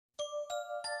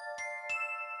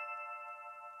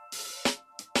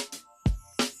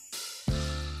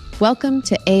Welcome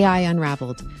to AI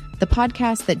Unraveled, the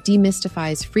podcast that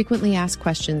demystifies frequently asked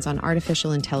questions on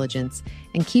artificial intelligence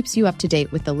and keeps you up to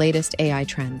date with the latest AI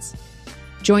trends.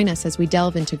 Join us as we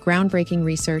delve into groundbreaking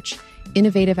research,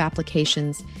 innovative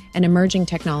applications, and emerging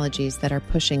technologies that are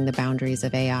pushing the boundaries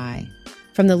of AI.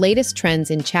 From the latest trends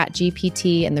in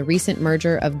ChatGPT and the recent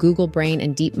merger of Google Brain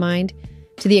and DeepMind,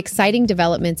 to the exciting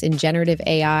developments in generative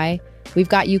AI, we've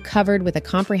got you covered with a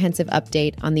comprehensive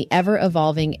update on the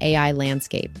ever-evolving AI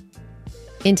landscape.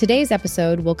 In today's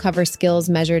episode, we'll cover skills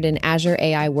measured in Azure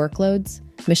AI workloads,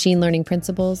 machine learning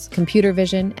principles, computer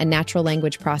vision, and natural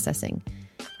language processing,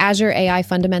 Azure AI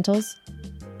Fundamentals,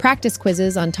 practice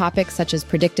quizzes on topics such as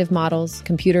predictive models,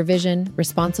 computer vision,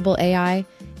 responsible AI,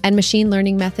 and machine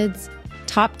learning methods,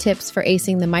 top tips for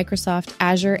acing the Microsoft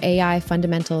Azure AI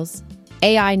Fundamentals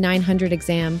AI-900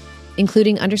 exam,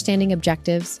 including understanding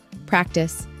objectives,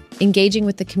 practice, engaging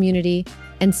with the community,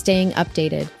 and staying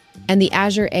updated, and the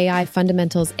Azure AI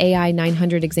Fundamentals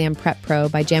AI-900 Exam Prep Pro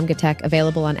by Jamgatech,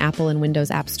 available on Apple and Windows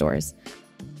app stores.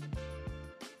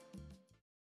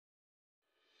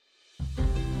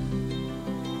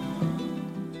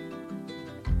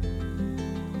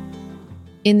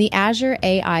 In the Azure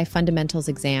AI Fundamentals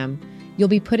exam, you'll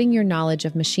be putting your knowledge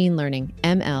of machine learning,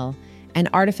 ML, and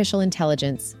artificial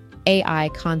intelligence, AI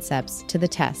concepts to the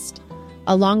test,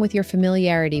 along with your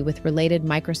familiarity with related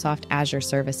Microsoft Azure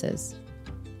services.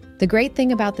 The great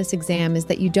thing about this exam is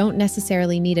that you don't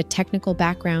necessarily need a technical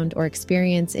background or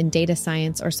experience in data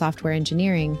science or software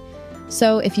engineering.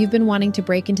 So if you've been wanting to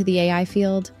break into the AI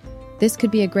field, this could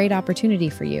be a great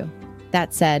opportunity for you.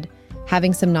 That said,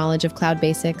 having some knowledge of cloud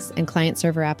basics and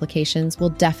client-server applications will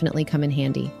definitely come in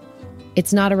handy.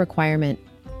 It's not a requirement,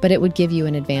 but it would give you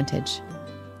an advantage.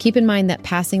 Keep in mind that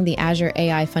passing the Azure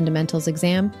AI Fundamentals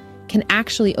exam can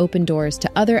actually open doors to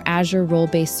other Azure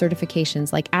role-based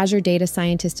certifications like Azure Data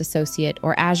Scientist Associate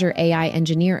or Azure AI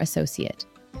Engineer Associate.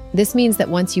 This means that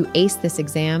once you ace this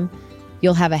exam,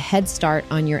 you'll have a head start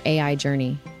on your AI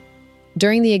journey.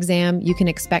 During the exam, you can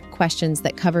expect questions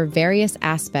that cover various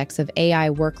aspects of AI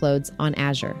workloads on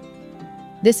Azure.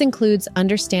 This includes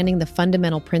understanding the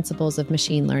fundamental principles of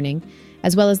machine learning,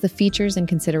 as well as the features and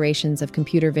considerations of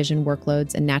computer vision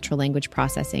workloads and natural language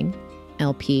processing,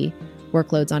 NLP,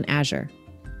 workloads on Azure.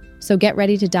 So get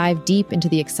ready to dive deep into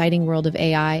the exciting world of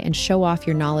AI and show off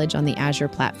your knowledge on the Azure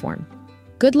platform.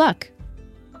 Good luck!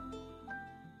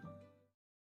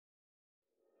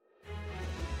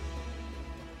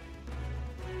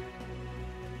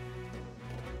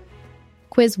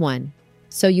 Quiz 1.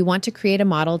 So you want to create a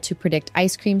model to predict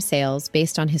ice cream sales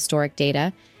based on historic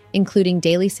data, including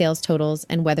daily sales totals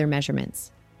and weather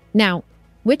measurements. Now,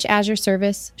 which Azure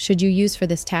service should you use for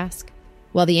this task?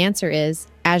 Well, the answer is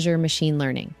Azure Machine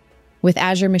Learning. With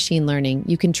Azure Machine Learning,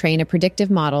 you can train a predictive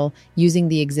model using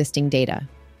the existing data.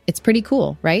 It's pretty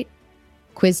cool, right?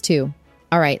 Quiz 2.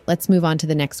 All right, let's move on to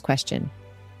the next question.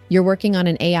 You're working on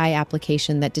an AI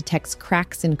application that detects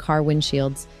cracks in car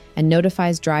windshields and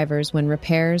notifies drivers when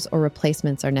repairs or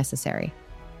replacements are necessary.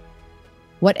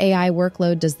 What AI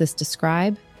workload does this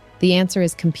describe? The answer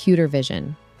is computer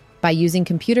vision. By using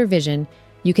computer vision,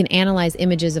 you can analyze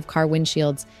images of car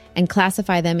windshields and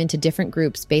classify them into different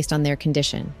groups based on their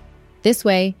condition. This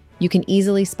way, you can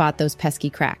easily spot those pesky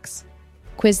cracks.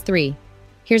 Quiz 3.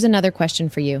 Here's another question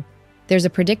for you. There's a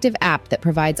predictive app that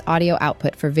provides audio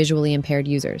output for visually impaired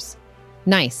users.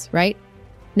 Nice, right?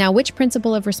 Now, which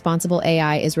principle of responsible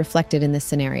AI is reflected in this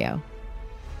scenario?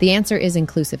 The answer is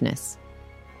inclusiveness.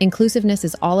 Inclusiveness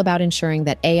is all about ensuring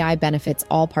that AI benefits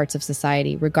all parts of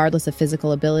society, regardless of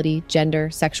physical ability, gender,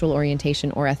 sexual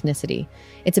orientation, or ethnicity.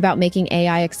 It's about making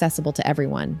AI accessible to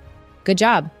everyone. Good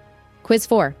job! Quiz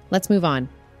 4. Let's move on.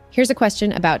 Here's a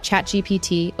question about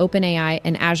ChatGPT, OpenAI,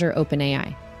 and Azure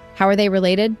OpenAI. How are they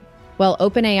related? Well,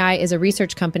 OpenAI is a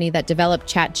research company that developed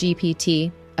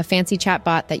ChatGPT, a fancy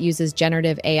chatbot that uses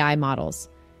generative AI models.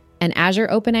 And Azure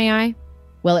OpenAI?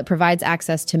 Well, it provides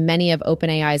access to many of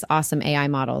OpenAI's awesome AI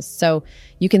models. So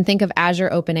you can think of Azure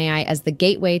OpenAI as the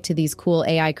gateway to these cool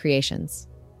AI creations.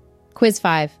 Quiz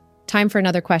 5. Time for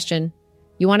another question.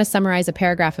 You want to summarize a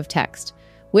paragraph of text.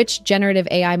 Which generative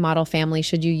AI model family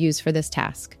should you use for this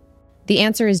task? The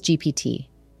answer is GPT.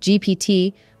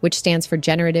 GPT, which stands for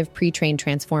Generative Pre-trained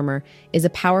Transformer, is a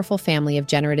powerful family of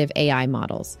generative AI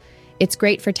models. It's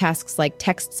great for tasks like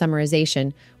text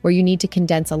summarization, where you need to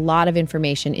condense a lot of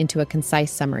information into a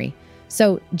concise summary.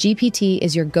 So GPT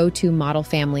is your go-to model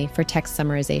family for text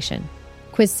summarization.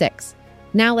 Quiz 6.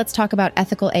 Now let's talk about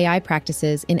ethical AI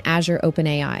practices in Azure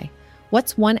OpenAI.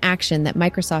 What's one action that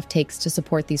Microsoft takes to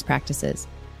support these practices?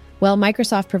 Well,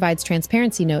 Microsoft provides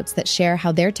transparency notes that share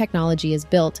how their technology is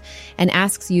built and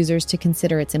asks users to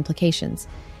consider its implications.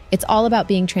 It's all about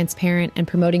being transparent and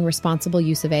promoting responsible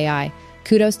use of AI.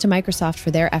 Kudos to Microsoft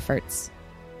for their efforts.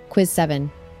 Quiz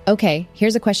 7. Okay,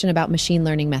 here's a question about machine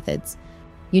learning methods.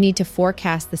 You need to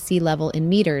forecast the sea level in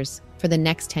meters for the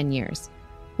next 10 years.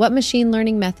 What machine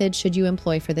learning method should you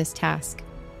employ for this task?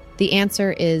 The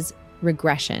answer is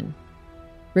regression.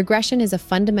 Regression is a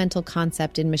fundamental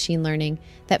concept in machine learning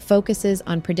that focuses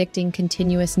on predicting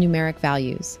continuous numeric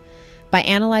values. By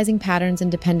analyzing patterns and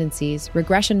dependencies,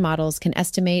 regression models can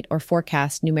estimate or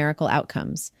forecast numerical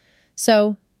outcomes.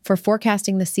 So, for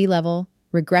forecasting the sea level,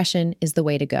 regression is the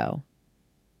way to go.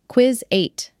 Quiz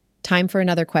 8. Time for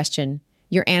another question.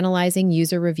 You're analyzing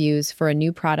user reviews for a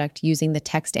new product using the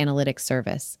text analytics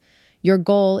service. Your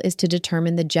goal is to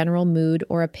determine the general mood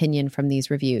or opinion from these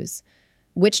reviews.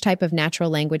 Which type of natural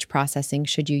language processing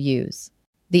should you use?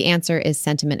 The answer is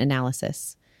sentiment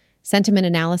analysis. Sentiment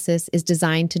analysis is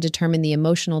designed to determine the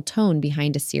emotional tone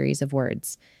behind a series of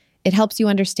words. It helps you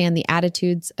understand the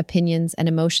attitudes, opinions, and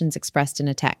emotions expressed in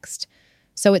a text.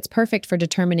 So it's perfect for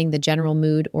determining the general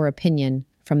mood or opinion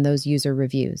from those user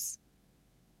reviews.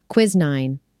 Quiz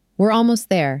 9. We're almost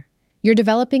there. You're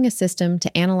developing a system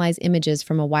to analyze images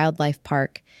from a wildlife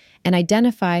park and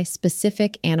identify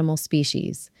specific animal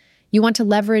species. You want to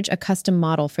leverage a custom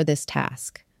model for this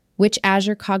task. Which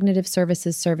Azure Cognitive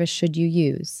Services service should you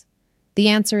use? The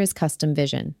answer is Custom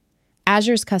Vision.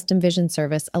 Azure's Custom Vision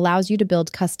service allows you to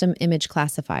build custom image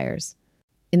classifiers.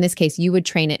 In this case, you would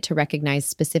train it to recognize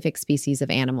specific species of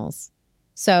animals.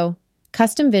 So,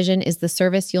 Custom Vision is the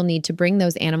service you'll need to bring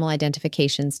those animal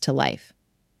identifications to life.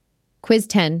 Quiz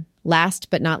 10, last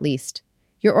but not least.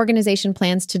 Your organization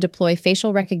plans to deploy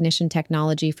facial recognition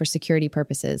technology for security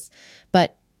purposes,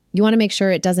 but you want to make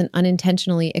sure it doesn't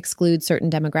unintentionally exclude certain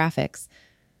demographics.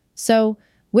 So,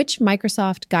 which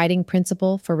Microsoft guiding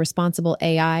principle for responsible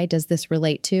AI does this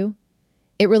relate to?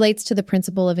 It relates to the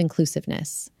principle of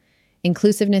inclusiveness.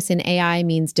 Inclusiveness in AI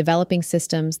means developing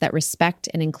systems that respect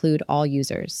and include all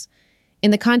users.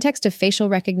 In the context of facial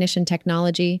recognition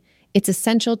technology, it's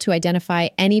essential to identify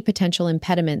any potential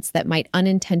impediments that might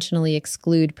unintentionally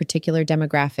exclude particular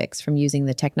demographics from using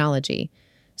the technology.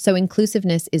 So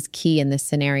inclusiveness is key in this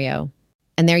scenario.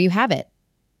 And there you have it.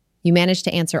 You managed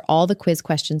to answer all the quiz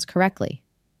questions correctly.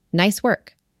 Nice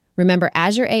work. Remember,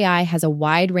 Azure AI has a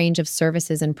wide range of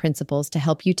services and principles to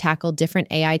help you tackle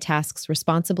different AI tasks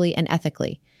responsibly and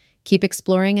ethically. Keep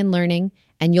exploring and learning,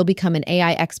 and you'll become an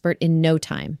AI expert in no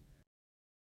time.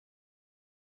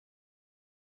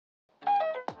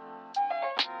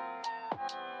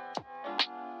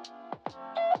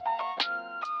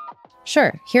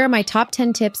 Sure, here are my top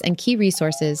 10 tips and key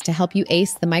resources to help you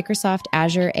ace the Microsoft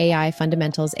Azure AI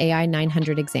Fundamentals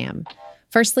AI-900 exam.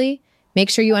 Firstly, make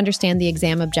sure you understand the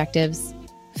exam objectives.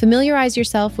 Familiarize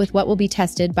yourself with what will be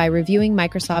tested by reviewing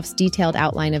Microsoft's detailed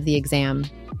outline of the exam.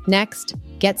 Next,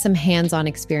 get some hands-on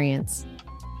experience.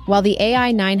 While the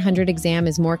AI-900 exam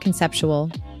is more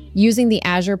conceptual, using the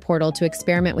Azure portal to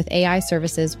experiment with AI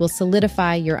services will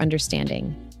solidify your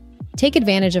understanding. Take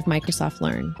advantage of Microsoft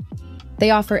Learn. They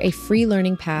offer a free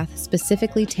learning path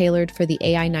specifically tailored for the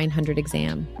AI-900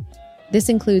 exam. This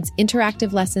includes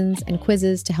interactive lessons and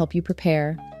quizzes to help you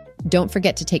prepare. Don't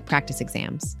forget to take practice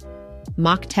exams.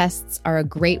 Mock tests are a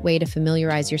great way to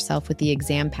familiarize yourself with the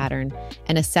exam pattern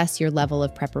and assess your level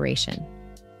of preparation.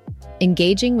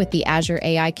 Engaging with the Azure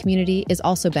AI community is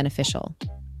also beneficial.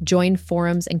 Join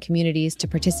forums and communities to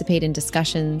participate in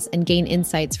discussions and gain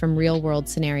insights from real-world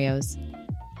scenarios.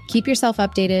 Keep yourself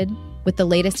updated with the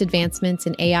latest advancements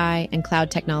in AI and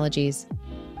cloud technologies.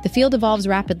 The field evolves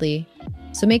rapidly,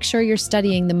 so make sure you're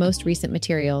studying the most recent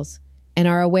materials and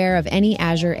are aware of any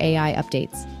Azure AI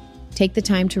updates. Take the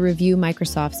time to review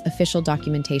Microsoft's official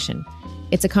documentation.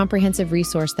 It's a comprehensive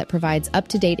resource that provides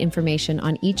up-to-date information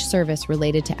on each service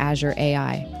related to Azure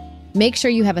AI. Make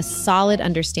sure you have a solid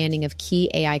understanding of key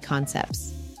AI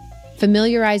concepts.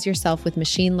 Familiarize yourself with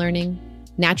machine learning,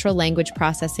 natural language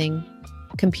processing,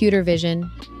 computer vision,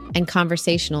 and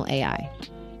conversational AI.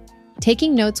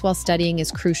 Taking notes while studying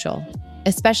is crucial,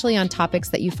 especially on topics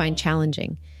that you find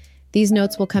challenging. These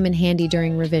notes will come in handy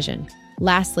during revision.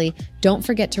 Lastly, don't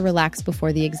forget to relax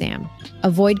before the exam.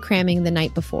 Avoid cramming the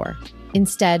night before.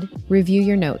 Instead, review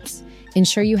your notes.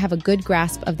 Ensure you have a good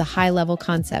grasp of the high-level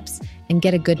concepts and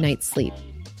get a good night's sleep.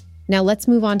 Now let's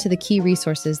move on to the key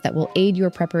resources that will aid your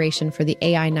preparation for the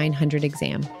AI-900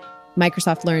 exam.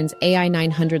 Microsoft Learn's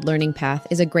AI-900 Learning Path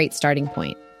is a great starting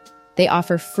point. They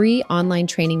offer free online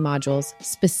training modules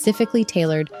specifically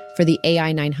tailored for the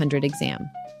AI-900 exam.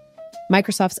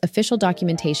 Microsoft's official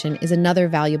documentation is another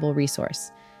valuable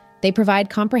resource. They provide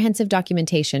comprehensive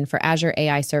documentation for Azure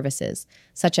AI services,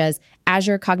 such as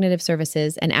Azure Cognitive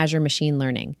Services and Azure Machine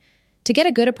Learning. To get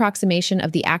a good approximation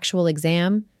of the actual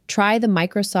exam, try the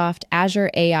Microsoft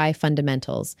Azure AI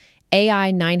Fundamentals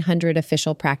AI-900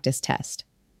 official practice test.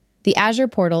 The Azure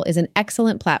portal is an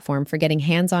excellent platform for getting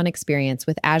hands-on experience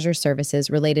with Azure services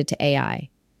related to AI.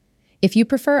 If you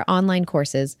prefer online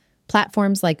courses,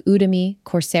 platforms like Udemy,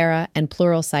 Coursera, and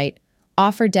Pluralsight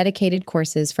offer dedicated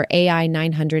courses for AI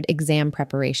 900 exam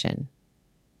preparation.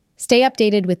 Stay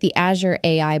updated with the Azure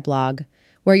AI blog,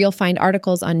 where you'll find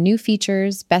articles on new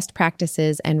features, best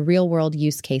practices, and real-world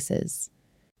use cases.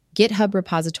 GitHub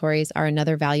repositories are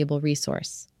another valuable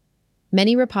resource.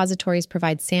 Many repositories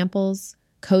provide samples,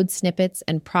 code snippets,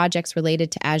 and projects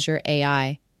related to Azure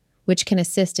AI, which can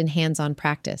assist in hands-on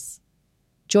practice.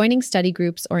 Joining study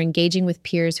groups or engaging with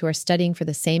peers who are studying for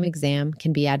the same exam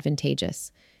can be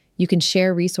advantageous. You can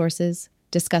share resources,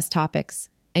 discuss topics,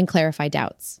 and clarify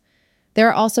doubts. There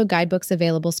are also guidebooks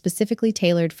available specifically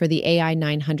tailored for the AI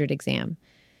 900 exam.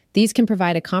 These can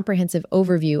provide a comprehensive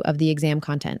overview of the exam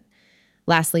content.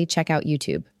 Lastly, check out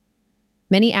YouTube.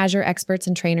 Many Azure experts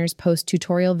and trainers post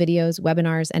tutorial videos,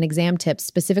 webinars, and exam tips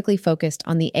specifically focused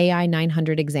on the AI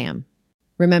 900 exam.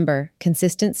 Remember,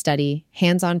 consistent study,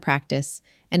 hands-on practice,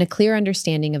 and a clear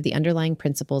understanding of the underlying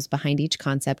principles behind each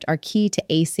concept are key to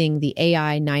acing the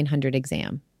AI 900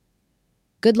 exam.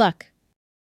 Good luck!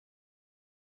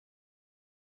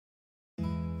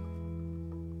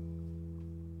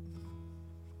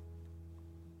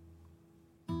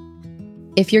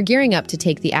 If you're gearing up to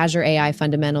take the Azure AI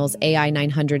Fundamentals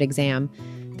AI-900 exam,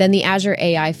 then the Azure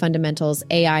AI Fundamentals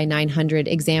AI-900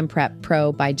 Exam Prep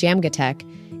Pro by Jamgatech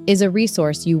is a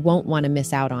resource you won't want to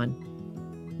miss out on.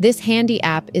 This handy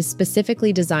app is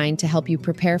specifically designed to help you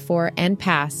prepare for and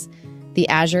pass the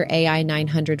Azure AI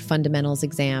 900 Fundamentals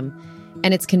exam,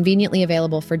 and it's conveniently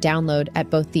available for download at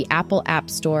both the Apple App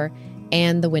Store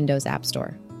and the Windows App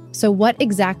Store. So what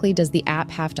exactly does the app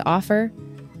have to offer?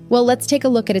 Well, let's take a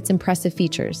look at its impressive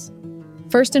features.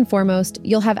 First and foremost,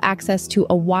 you'll have access to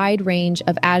a wide range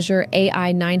of Azure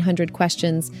AI 900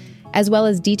 questions, as well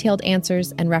as detailed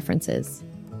answers and references.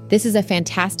 This is a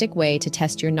fantastic way to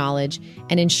test your knowledge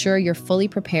and ensure you're fully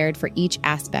prepared for each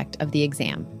aspect of the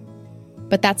exam.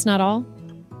 But that's not all.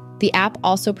 The app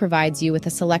also provides you with a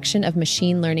selection of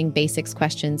machine learning basics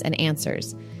questions and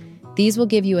answers. These will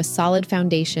give you a solid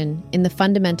foundation in the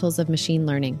fundamentals of machine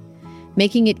learning,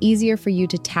 making it easier for you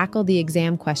to tackle the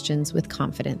exam questions with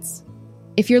confidence.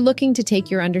 If you're looking to take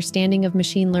your understanding of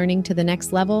machine learning to the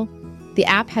next level, the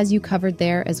app has you covered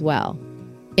there as well.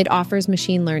 It offers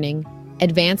machine learning,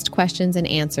 advanced questions and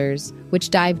answers, which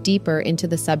dive deeper into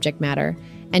the subject matter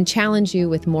and challenge you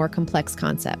with more complex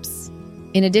concepts.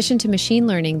 In addition to machine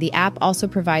learning, the app also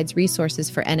provides resources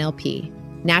for NLP,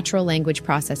 natural language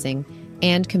processing,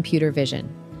 and computer vision.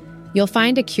 You'll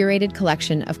find a curated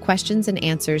collection of questions and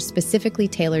answers specifically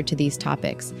tailored to these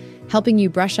topics, helping you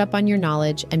brush up on your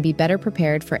knowledge and be better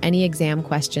prepared for any exam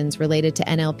questions related to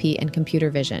NLP and computer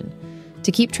vision.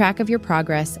 To keep track of your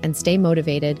progress and stay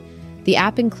motivated, the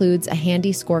app includes a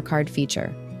handy scorecard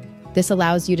feature. This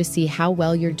allows you to see how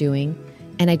well you're doing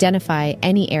and identify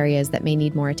any areas that may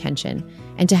need more attention.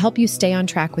 And to help you stay on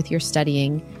track with your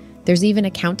studying, there's even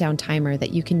a countdown timer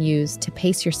that you can use to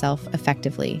pace yourself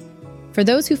effectively. For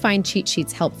those who find cheat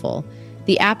sheets helpful,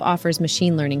 the app offers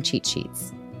machine learning cheat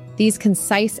sheets. These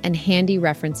concise and handy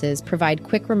references provide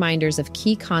quick reminders of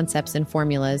key concepts and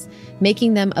formulas,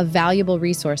 making them a valuable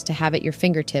resource to have at your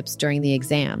fingertips during the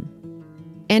exam.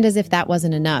 And as if that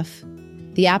wasn't enough,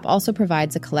 the app also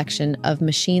provides a collection of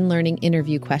machine learning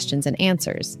interview questions and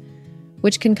answers,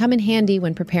 which can come in handy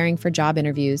when preparing for job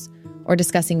interviews or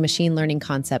discussing machine learning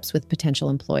concepts with potential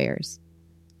employers.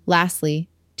 Lastly,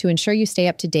 to ensure you stay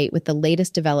up to date with the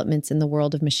latest developments in the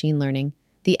world of machine learning,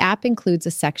 the app includes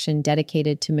a section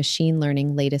dedicated to machine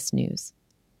learning latest news.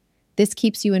 This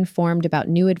keeps you informed about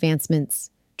new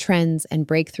advancements, trends, and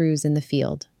breakthroughs in the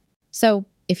field. So,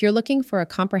 if you're looking for a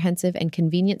comprehensive and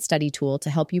convenient study tool to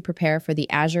help you prepare for the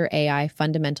Azure AI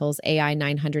Fundamentals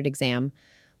AI-900 exam,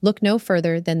 look no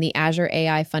further than the Azure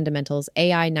AI Fundamentals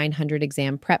AI-900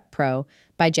 Exam Prep Pro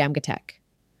by Jamgatech.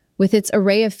 With its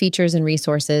array of features and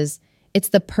resources, it's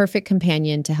the perfect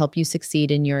companion to help you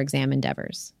succeed in your exam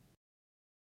endeavors.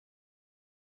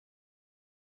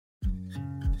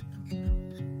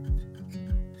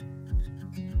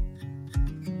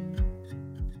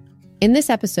 In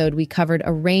this episode, we covered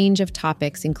a range of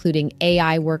topics including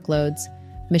AI workloads,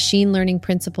 machine learning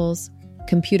principles,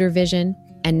 computer vision,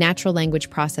 and natural language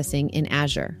processing in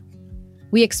Azure.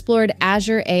 We explored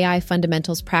Azure AI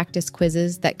Fundamentals practice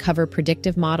quizzes that cover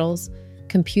predictive models,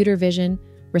 computer vision,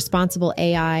 responsible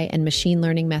AI, and machine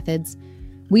learning methods.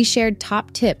 We shared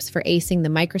top tips for acing the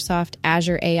Microsoft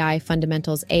Azure AI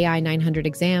Fundamentals AI-900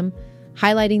 exam,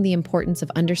 highlighting the importance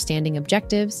of understanding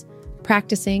objectives,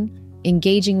 practicing,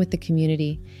 engaging with the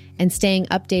community, and staying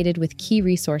updated with key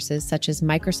resources such as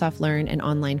Microsoft Learn and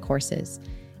online courses.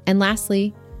 And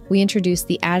lastly, we introduced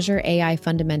the Azure AI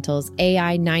Fundamentals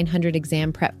AI-900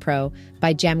 Exam Prep Pro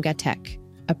by Jamga Tech,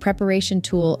 a preparation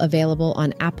tool available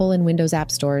on Apple and Windows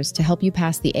App Stores to help you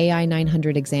pass the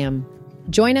AI-900 exam.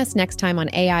 Join us next time on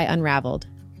AI Unraveled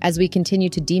as we continue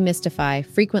to demystify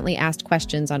frequently asked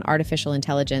questions on artificial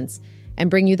intelligence and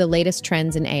bring you the latest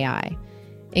trends in AI,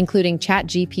 including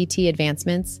ChatGPT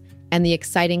advancements and the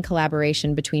exciting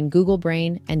collaboration between Google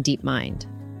Brain and DeepMind.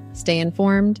 Stay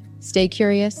informed, stay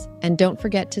curious, and don't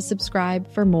forget to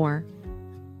subscribe for more.